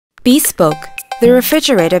BESPOKE, the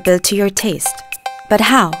refrigerator built to your taste. But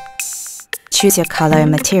how? Choose your color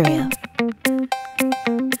and material.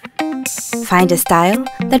 Find a style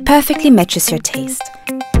that perfectly matches your taste.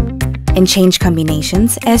 And change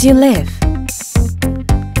combinations as you live.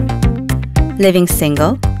 Living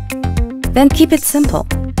single? Then keep it simple.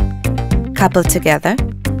 Coupled together?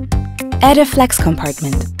 Add a flex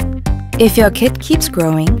compartment. If your kid keeps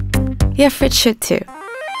growing, your fridge should too.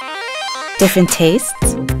 Different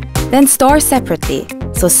tastes? Then store separately,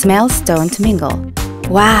 so smells don't mingle.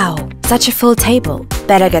 Wow, such a full table.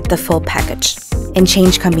 Better get the full package. And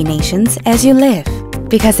change combinations as you live.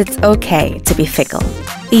 Because it's okay to be fickle.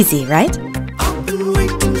 Easy, right? I've been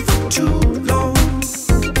waiting for too long.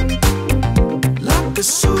 Like a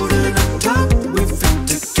suit and a tie, we fit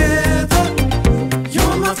together.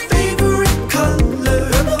 You're my favorite color.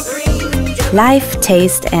 Life,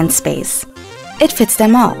 taste, and space. It fits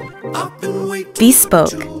them all. I've been waiting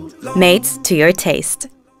BESPOKE, for too long. made to your taste.